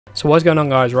So what's going on,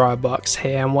 guys? Riotbox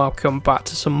here, and welcome back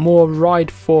to some more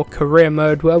Ride 4 career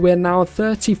mode, where we're now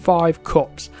 35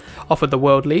 cups off of the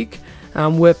World League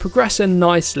and we're progressing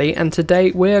nicely. And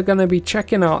today we're going to be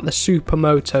checking out the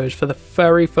Supermotos for the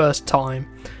very first time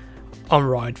on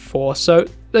Ride 4, so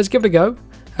let's give it a go.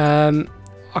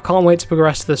 I can't wait to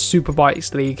progress to the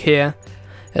Superbikes League here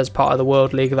as part of the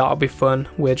World League. That'll be fun.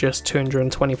 We're just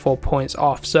 224 points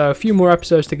off, so a few more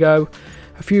episodes to go.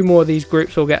 A few more of these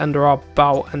groups will get under our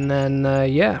belt, and then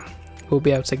yeah, we'll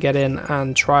be able to get in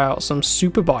and try out some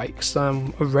superbikes,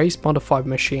 race modified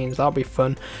machines. That'll be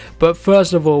fun. But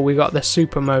first of all, we got the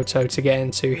Supermoto to get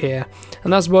into here,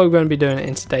 and that's what we're going to be doing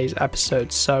in today's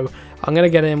episode. So I'm going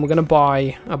to get in, we're going to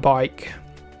buy a bike.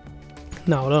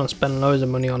 No, I don't spend loads of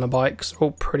money on a bike, 'cause they're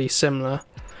all pretty similar,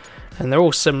 and they're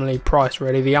all similarly priced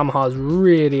really. The Yamaha is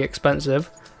really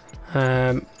expensive.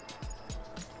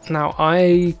 Now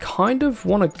I kind of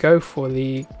want to go for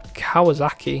the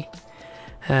Kawasaki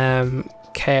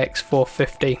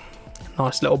KX450.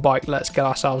 Nice little bike. Let's get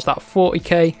ourselves that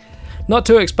 40k. Not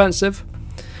too expensive,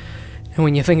 and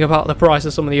when you think about the price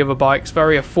of some of the other bikes,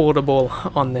 very affordable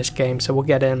on this game. So we'll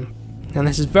get in, and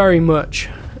this is very much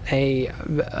a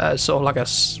sort of like a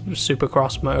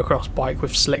supercross motocross bike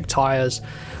with slick tires.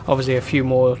 Obviously a few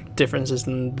more differences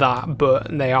than that,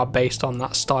 but they are based on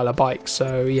that style of bike.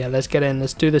 So yeah, let's get in,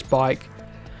 let's do this bike.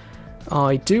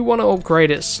 I do want to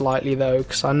upgrade it slightly though,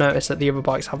 because I noticed that the other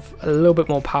bikes have a little bit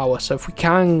more power. So if we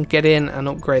can get in and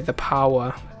upgrade the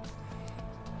power,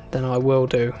 then I will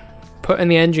do. Putting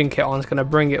the engine kit on is going to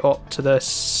bring it up to the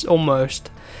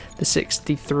almost the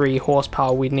 63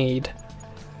 horsepower we need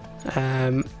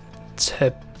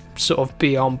to sort of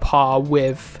be on par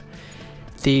with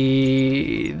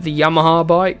the Yamaha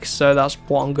bike. So that's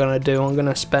what I'm gonna do. I'm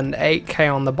gonna spend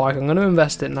 8k on the bike. I'm gonna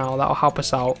invest it now. That'll help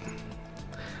us out,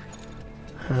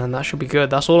 and that should be good.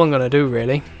 That's all I'm gonna do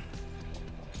really.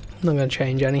 I'm not gonna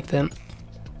change anything.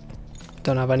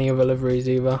 Don't have any other liveries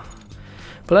either.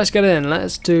 But let's get in,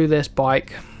 let's do this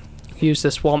bike, use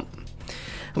this one,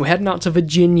 and we're heading out to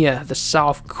Virginia, the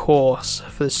South Course,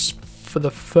 for the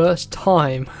first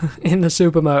time in the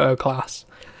Supermoto class.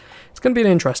 It's going to be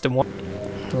an interesting one.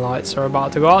 The lights are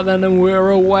about to go out then, and we're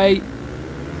away.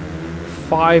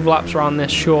 5 laps around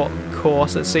this short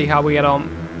course. Let's see how we get on.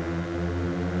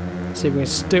 See if we can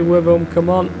stick with them. Come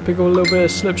on, pick up a little bit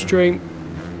of slipstream.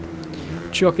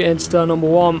 Chuck it into turn number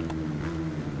 1.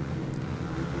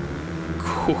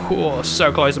 Cool.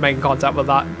 So close to making contact with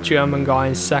that German guy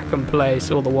in second place,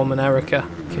 or the woman Erica.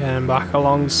 Getting back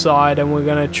alongside, and we're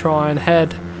going to try and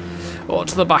head up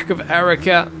to the back of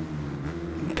Erica.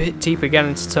 A bit deep again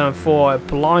into turn 4. A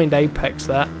blind apex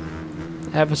there.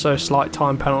 Ever so slight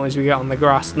time penalties we get on the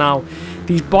grass. Now,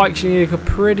 these bikes need a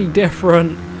pretty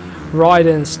different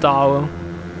riding style,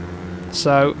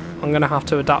 so I'm going to have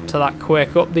to adapt to that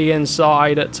quick. Up the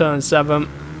inside at turn 7.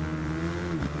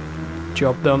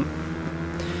 Job done.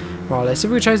 Right, let's see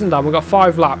if we can chase them down. We've got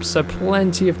 5 laps, so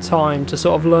plenty of time to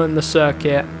sort of learn the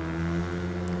circuit,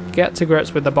 get to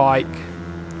grips with the bike,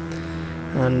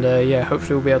 and yeah,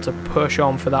 hopefully we'll be able to push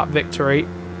on for that victory.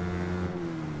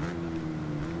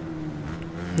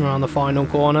 Around the final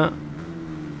corner.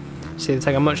 See, they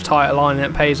take a much tighter line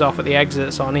and it pays off at the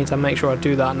exit, so I need to make sure I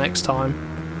do that next time.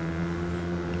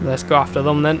 Let's go after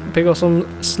them then. Pick up some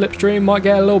slipstream, might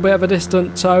get a little bit of a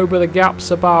distant tow, but the gap's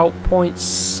about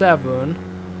 0.7.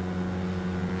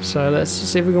 So let's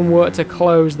see if we can work to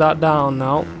close that down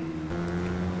now.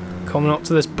 Coming up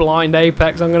to this blind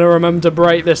apex, I'm going to remember to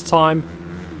brake this time.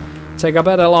 Take a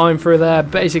better line through there,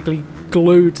 basically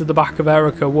glued to the back of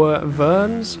Erica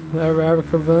Verns.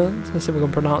 Erica Verns, let's see if we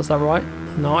can pronounce that right.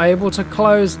 Not able to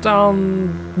close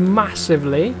down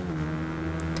massively.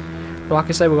 But like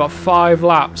I say, we've got 5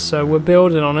 laps, so we're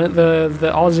building on it.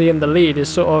 The Aussie in the lead is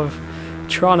sort of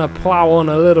trying to plough on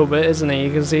a little bit, isn't he?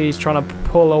 You can see he's trying to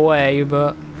pull away,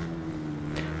 but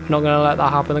not going to let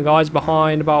that happen. The guy's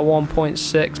behind, about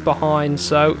 1.6 behind,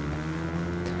 so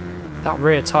that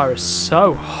rear tyre is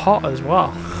so hot as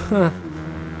well.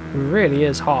 It really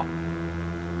is hot.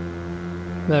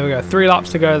 There we go, 3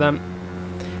 laps to go then.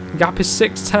 The gap is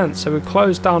 6/10, so we've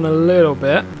closed down a little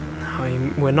bit. I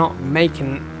mean, we're not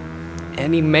making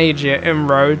any major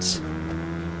inroads.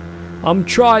 I'm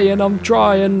trying,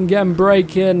 getting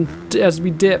braking as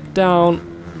we dip down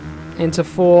into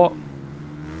 4.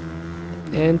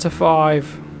 Into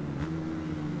 5.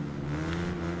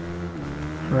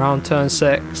 Around turn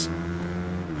 6.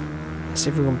 Let's see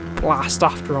if we can blast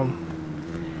after them.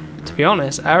 To be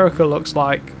honest, Erica looks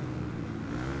like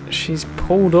she's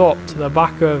pulled up to the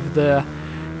back of the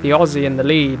Aussie in the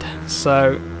lead,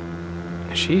 so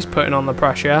she's putting on the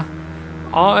pressure.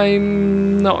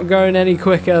 I'm not going any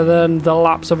quicker than the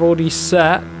laps I've already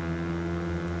set,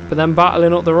 but then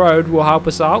battling up the road will help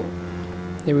us out.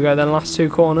 Here we go then, last 2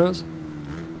 corners.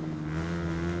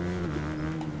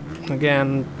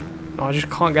 Again, I just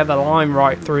can't get the line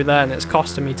right through there and it's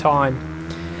costing me time.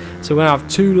 So we're going to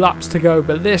have 2 laps to go,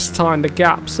 but this time the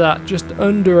gap's at just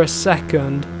under a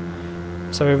second.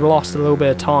 So we've lost a little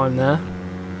bit of time there.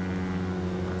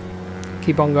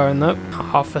 Keep on going though.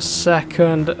 Half a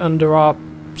second under our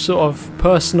sort of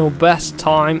personal best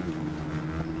time.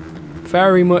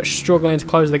 Very much struggling to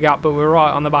close the gap, but we're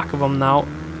right on the back of them now.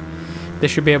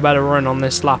 This should be a better run on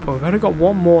this lap. We've only got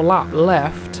 1 more lap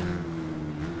left.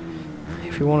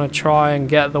 If you want to try and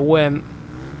get the win.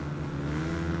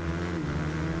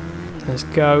 Let's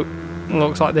go.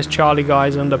 Looks like this Charlie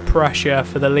guy's under pressure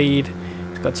for the lead.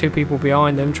 He's got 2 people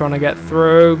behind him trying to get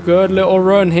through. Good little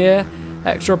run here.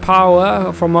 Extra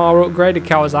power from our upgraded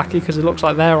Kawasaki, because it looks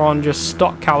like they're on just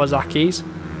stock Kawasaki's.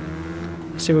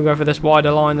 Let's see if we go for this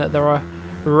wider line that they're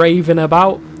raving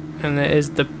about. And it is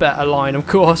the better line, of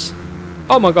course.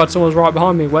 Oh my god, someone's right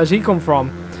behind me. Where's he come from?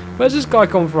 Where's this guy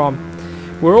come from?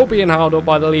 We're all being held up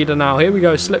by the leader now. Here we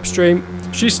go, slipstream.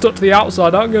 She's stuck to the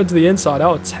outside. I'm going to the inside.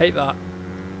 I would take that.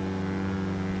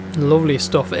 Lovely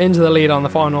stuff. Into the lead on the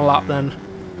final lap then.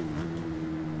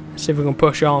 Let's see if we can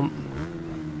push on.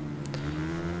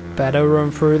 Better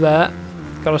run through there.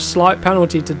 Got a slight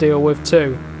penalty to deal with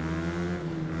too.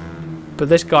 But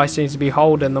this guy seems to be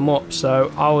holding them up,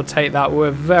 so I will take that.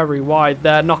 We're very wide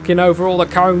there, knocking over all the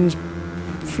cones.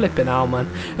 Flipping out, man.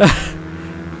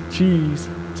 Jeez.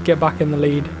 Let's get back in the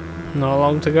lead. Not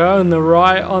long to go, and they're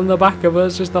right on the back of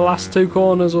us, just the last 2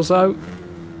 corners or so.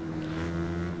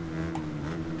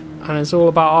 And it's all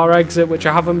about our exit, which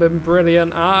I haven't been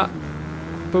brilliant at.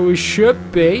 But we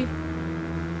should be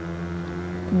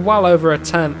well over a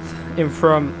 10th in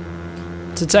front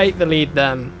to take the lead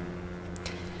then.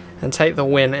 And take the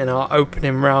win in our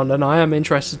opening round. And I am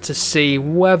interested to see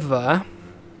whether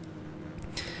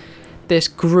this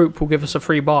group will give us a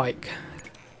free bike.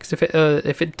 Because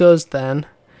if it does, then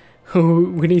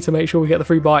we need to make sure we get the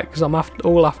free bike, because I'm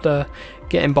all after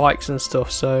getting bikes and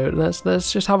stuff. So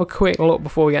let's just have a quick look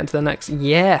before we get into the next.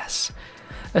 Yes,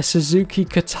 a Suzuki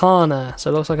Katana.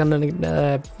 So it looks like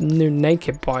a new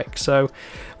naked bike. So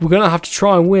we're gonna have to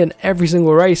try and win every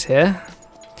single race here.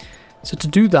 So to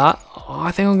do that,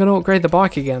 I think I'm gonna upgrade the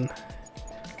bike again.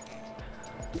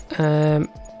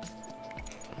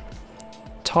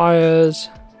 Tires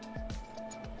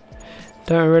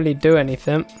don't really do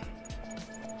anything.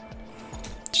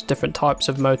 Just different types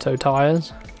of moto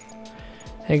tires.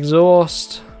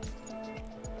 Exhaust.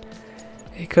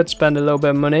 You could spend a little bit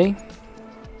of money.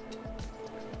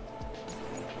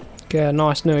 Get a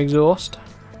nice new exhaust.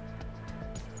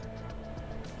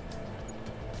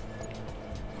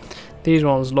 These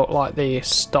ones look like the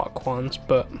stock ones,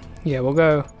 but yeah, we'll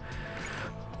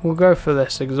go for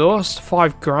this exhaust.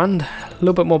 5 grand, a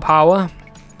little bit more power.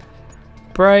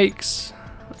 Brakes.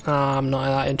 I'm not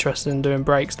that interested in doing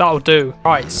brakes. That'll do.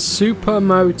 Right,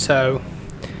 Supermoto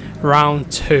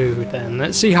round 2 then.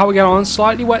 Let's see how we get on.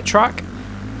 Slightly wet track.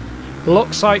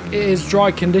 Looks like it is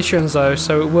dry conditions though,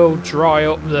 so it will dry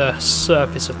up the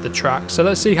surface of the track. So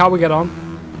let's see how we get on.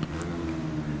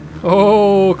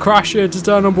 Oh, crash into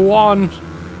turn number 1.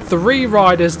 3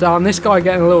 riders down. This guy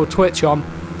getting a little twitch on.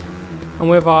 And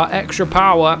with our extra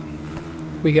power,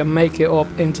 we can make it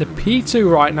up into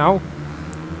P2 right now.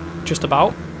 Just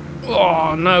about.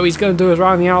 Oh no, he's going to do us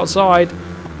around the outside.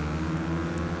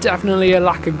 Definitely a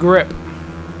lack of grip.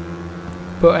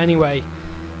 But anyway,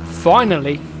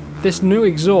 finally, this new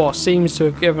exhaust seems to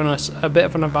have given us a bit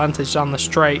of an advantage down the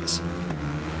straights.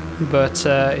 But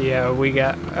yeah, we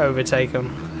get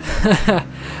overtaken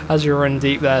as you run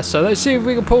deep there. So let's see if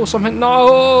we can pull something.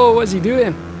 No, what's he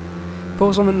doing?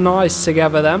 Pull something nice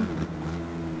together then.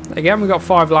 Again, we've got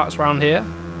 5 laps around here.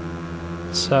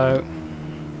 So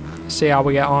see how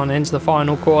we get on into the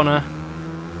final corner.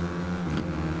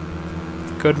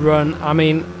 Good run. I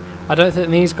mean, I don't think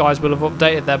these guys will have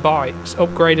updated their bikes,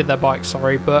 upgraded their bikes,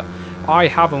 sorry, but I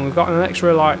haven't. We've got an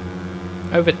extra like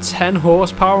over 10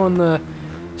 horsepower on the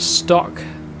stock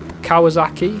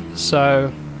Kawasaki,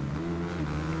 so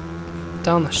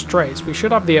down the straights we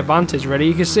should have the advantage really.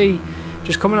 You can see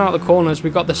just coming out of the corners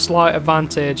we've got the slight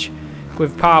advantage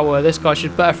with power. This guy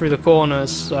should better through the corners,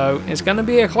 so it's going to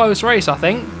be a close race I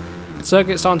think.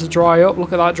 Circuit's starting to dry up.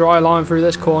 Look at that dry line through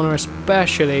this corner,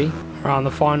 especially around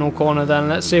the final corner then.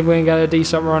 Let's see if we can get a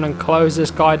decent run and close this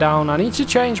guy down. I need to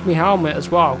change my helmet as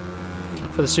well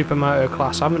for the Supermoto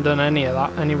class. I haven't done any of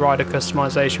that, any rider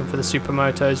customization for the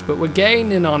Supermotos, but we're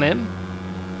gaining on him.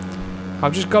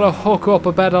 I've just got to hook up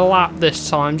a better lap this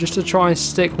time just to try and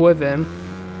stick with him.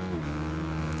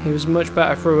 He was much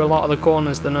better through a lot of the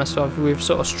corners than us, so we've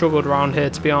sort of struggled around here,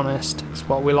 to be honest. It's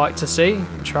what we like to see.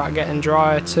 Track getting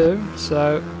drier too,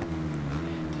 so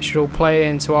it should all play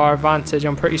into our advantage.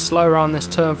 I'm pretty slow around this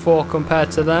turn 4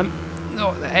 compared to them.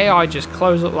 Oh, the AI just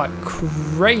closed up like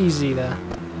crazy there.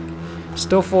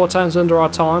 Still 4 tenths under our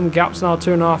time. Gap's now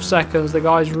 2.5 seconds. The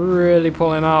guy's really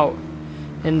pulling out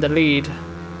in the lead.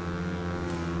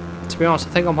 To be honest, I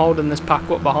think I'm holding this pack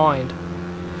up behind.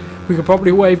 We could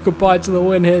probably wave goodbye to the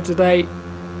win here today.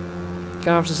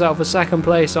 Gonna have to settle for 2nd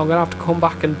place, so I'm gonna have to come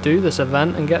back and do this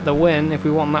event and get the win if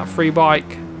we want that free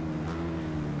bike.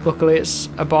 Luckily it's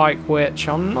a bike which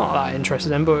I'm not that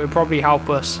interested in, but it would probably help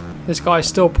us. This guy's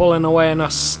still pulling away and I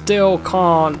still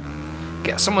can't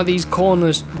get some of these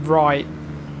corners right.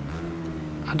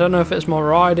 I don't know if it's my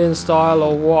riding style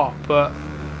or what, but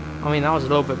I mean that was a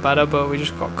little bit better, but we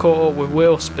just got caught up with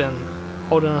wheel spin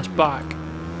holding us back.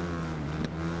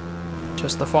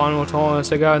 Just the final corner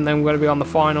to go and then we're going to be on the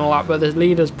final lap, but the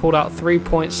leader's pulled out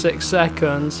 3.6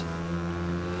 seconds.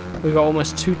 We got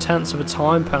almost 2 tenths of a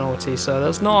time penalty, so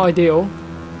that's not ideal.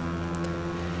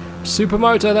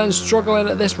 Supermoto then struggling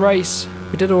at this race.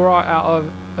 We did alright out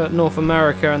of North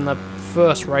America in the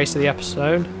first race of the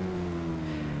episode,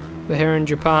 but here in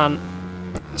Japan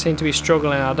seem to be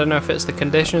struggling. I don't know if it's the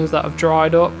conditions that have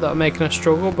dried up that are making us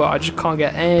struggle, but I just can't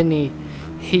get any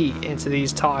heat into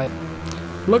these tyres.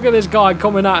 Look at this guy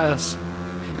coming at us.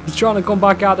 He's trying to come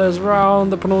back at us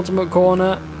round the penultimate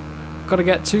corner. Got to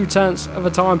get 2 tenths of a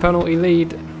time penalty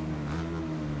lead.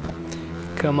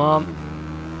 Come on.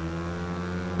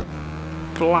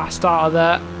 Blast out of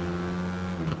there.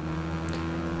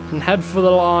 And head for the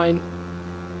line.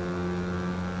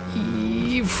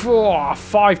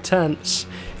 5 tenths.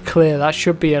 Clear, that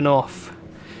should be enough.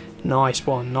 Nice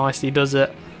one, nicely does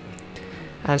it.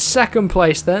 And 2nd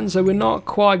place then, so we're not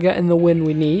quite getting the win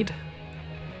we need.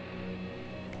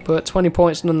 But 20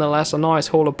 points nonetheless, a nice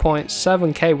haul of points.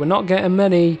 7k, we're not getting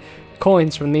many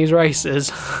coins from these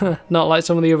races. Not like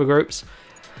some of the other groups.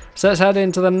 So let's head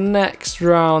into the next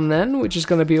round then, which is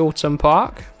going to be Autumn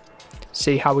Park.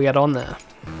 See how we get on there.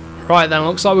 Right then,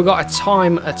 looks like we've got a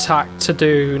time attack to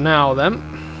do now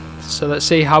then. So let's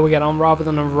see how we get on rather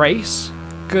than a race.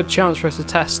 Good chance for us to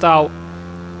test out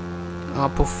our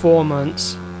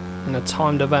performance in a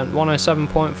timed event.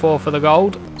 107.4 for the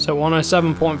gold, so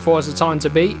 107.4 is the time to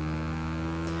beat,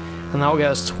 and that will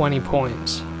get us 20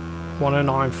 points.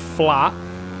 109 flat,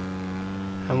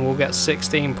 and we'll get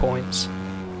 16 points.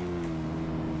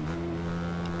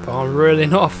 But I'm really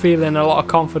not feeling a lot of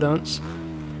confidence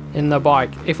in the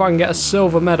bike. If I can get a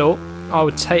silver medal, I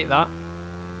would take that.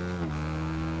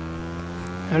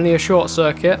 Only a short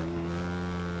circuit,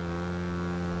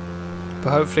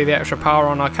 but hopefully the extra power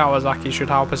on our Kawasaki should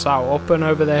help us out. Up and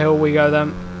over the hill we go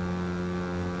then.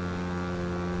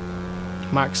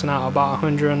 Maxing out about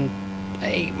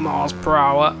 108 miles per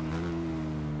hour.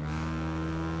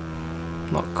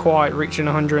 Not quite reaching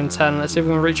 110. Let's see if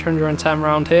we can reach 110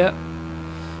 round here.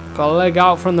 Got a leg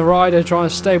out from the rider trying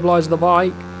to stabilise the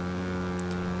bike.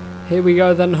 Here we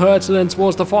go then, hurtling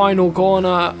towards the final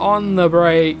corner. On the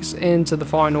brakes into the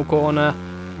final corner.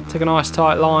 Take a nice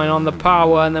tight line on the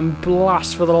power and then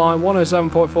blast for the line.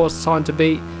 107.4 is the time to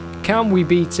beat. Can we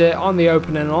beat it on the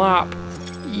opening lap?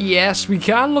 Yes, we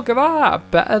can. Look at that.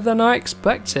 Better than I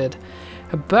expected.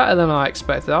 Better than I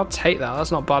expected. I'll take that.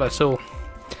 That's not bad at all.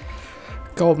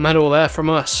 Gold medal there from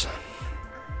us.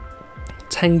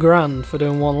 10 grand for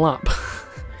doing 1 lap.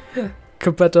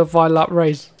 Compared to a 5-lap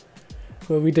race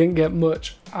where we didn't get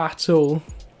much at all.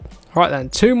 Right then,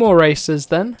 2 more races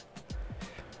then.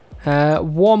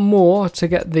 1 more to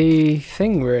get the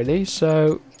thing really,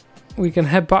 so we can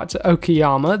head back to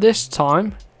Okayama. This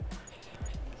time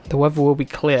the weather will be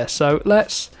clear, so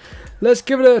let's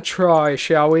give it a try,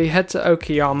 shall we? Head to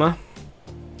Okayama.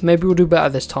 Maybe we'll do better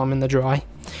this time in the dry.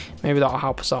 Maybe that'll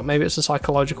help us out. Maybe it's a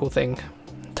psychological thing.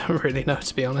 Don't really know,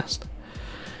 to be honest.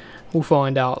 We'll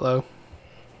find out though.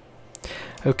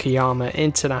 Okayama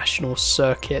International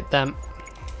Circuit then.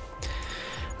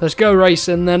 Let's go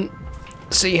racing then.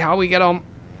 See how we get on.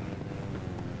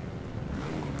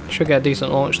 Should get a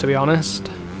decent launch, to be honest.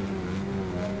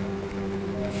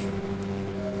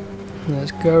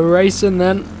 Let's go racing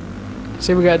then.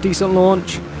 See if we get a decent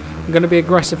launch. I'm going to be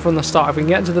aggressive from the start. If we can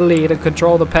get into the lead and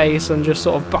control the pace and just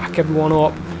sort of back everyone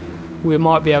up, we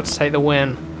might be able to take the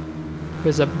win.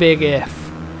 There's a big if.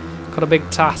 Got a big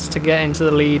task to get into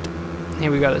the lead.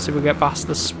 Here we go. Let's see if we get past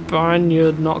the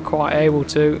Spaniard. Not quite able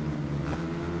to.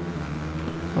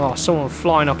 Oh, someone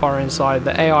flying up our inside.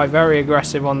 The AI very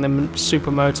aggressive on them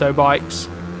Supermoto bikes.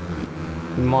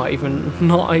 We might even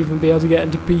not even be able to get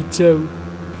into P2.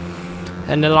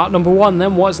 And then lap number 1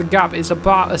 then, what's the gap? It's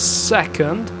about a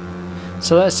second.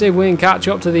 So let's see if we can catch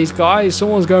up to these guys.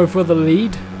 Someone's going for the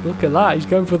lead. Look at that, he's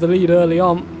going for the lead early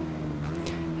on.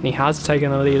 And he has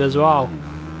taken the lead as well.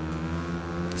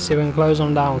 Let's see if we can close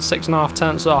them down. 6.5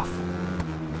 tenths off.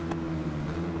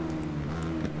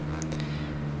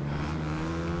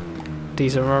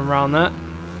 Decent run around there.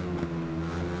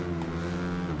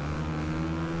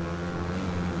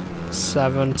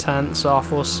 7 tenths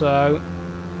off or so.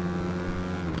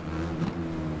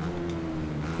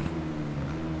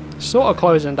 Sort of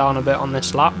closing down a bit on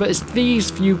this lap, but it's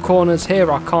these few corners here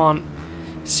I can't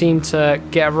seem to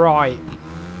get right.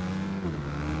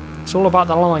 It's all about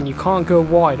the line. You can't go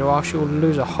wide or else you'll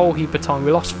lose a whole heap of time.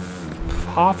 We lost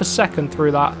half a second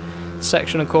through that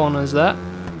section of corners there.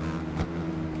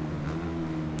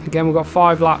 Again, we've got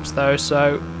 5 laps though,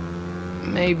 so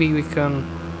maybe we can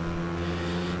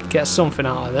get something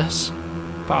out of this.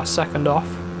 About a second off.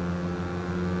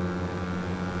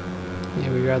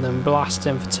 Here we go then,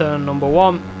 blasting for turn number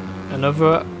 1.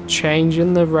 Another change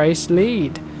in the race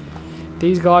lead.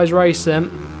 These guys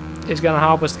racing is going to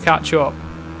help us to catch up.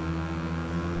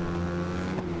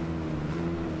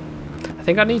 I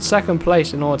think I need 2nd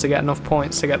place in order to get enough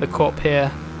points to get the cup here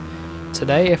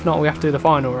today. If not, we have to do the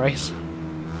final race.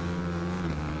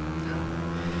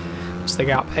 What's the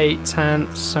gap? 8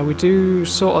 tenths. So we do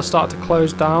sort of start to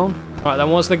close down. Right,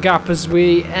 then what's the gap as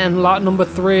we end lap number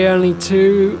 3? Only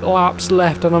 2 laps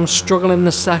left, and I'm struggling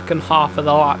the second half of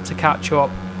the lap to catch up.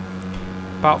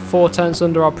 About 4 tenths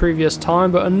under our previous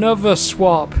time, but another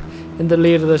swap in the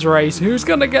lead of this race. Who's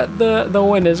going to get the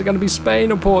win? Is it going to be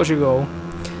Spain or Portugal?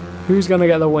 Who's going to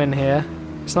get the win here?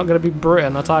 It's not going to be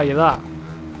Britain, I'll tell you that.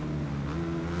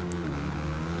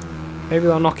 Maybe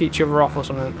they'll knock each other off or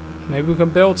something. Maybe we can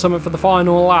build something for the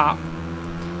final lap.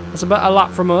 That's a better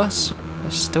lap from us. They're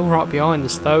still right behind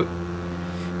us though.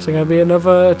 So going to be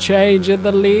another change in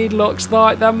the lead. Looks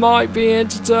like there might be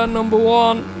into turn number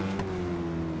 1.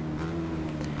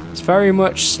 It's very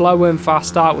much slow and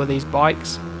fast out with these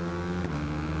bikes.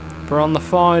 We're on the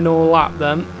final lap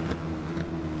then.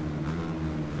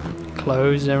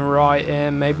 Closing right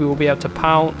in. Maybe we'll be able to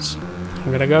pounce. I'm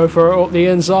going to go for it up the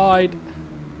inside.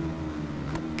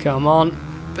 Come on.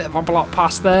 Bit of a block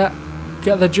pass there.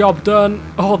 Get the job done.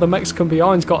 Oh, the Mexican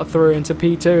behind's got through into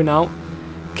P2 now.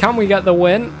 Can we get the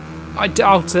win? I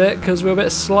doubt it because we're a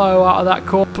bit slow out of that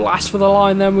corner. Blast for the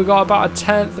line then. We've got about a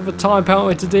 10th of a time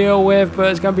penalty to deal with, but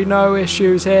there's going to be no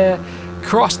issues here.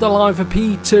 Cross the line for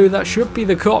P2. That should be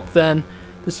the cup then.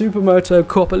 The Supermoto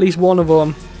Cup, at least one of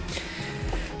them.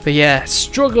 But yeah,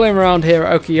 struggling around here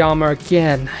at Okayama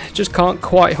again. Just can't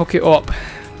quite hook it up.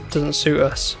 Doesn't suit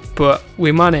us. But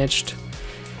we managed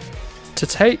to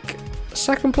take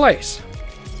 2nd place.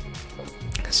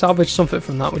 Salvage something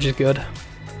from that, which is good.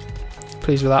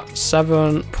 Pleased with that.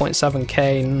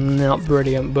 7.7k, not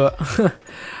brilliant, but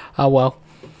oh well.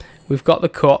 We've got the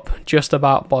cup just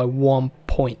about by 1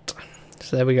 point.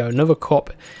 So there we go, another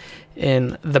cup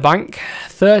in the bank.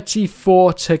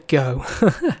 34 to go.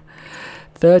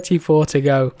 34 to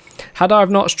go. Had I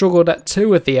have not struggled at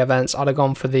 2 of the events, I'd have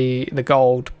gone for the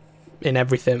gold in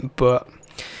everything, but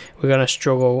we're going to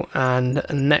struggle, and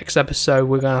next episode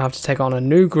we're going to have to take on a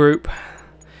new group,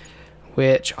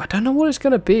 which I don't know what it's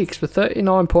going to be because we're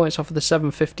 39 points off of the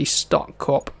 750 stock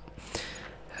cup.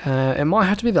 It might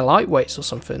have to be the lightweights or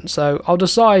something, so I'll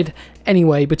decide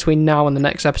anyway between now and the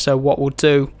next episode what we'll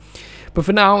do. But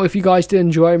for now, if you guys did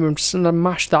enjoy, remember to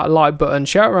smash that like button,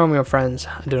 share it around with your friends,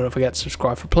 and do not forget to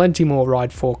subscribe for plenty more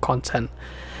Ride 4 content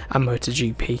and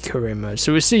MotoGP career mode.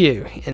 So we'll see you in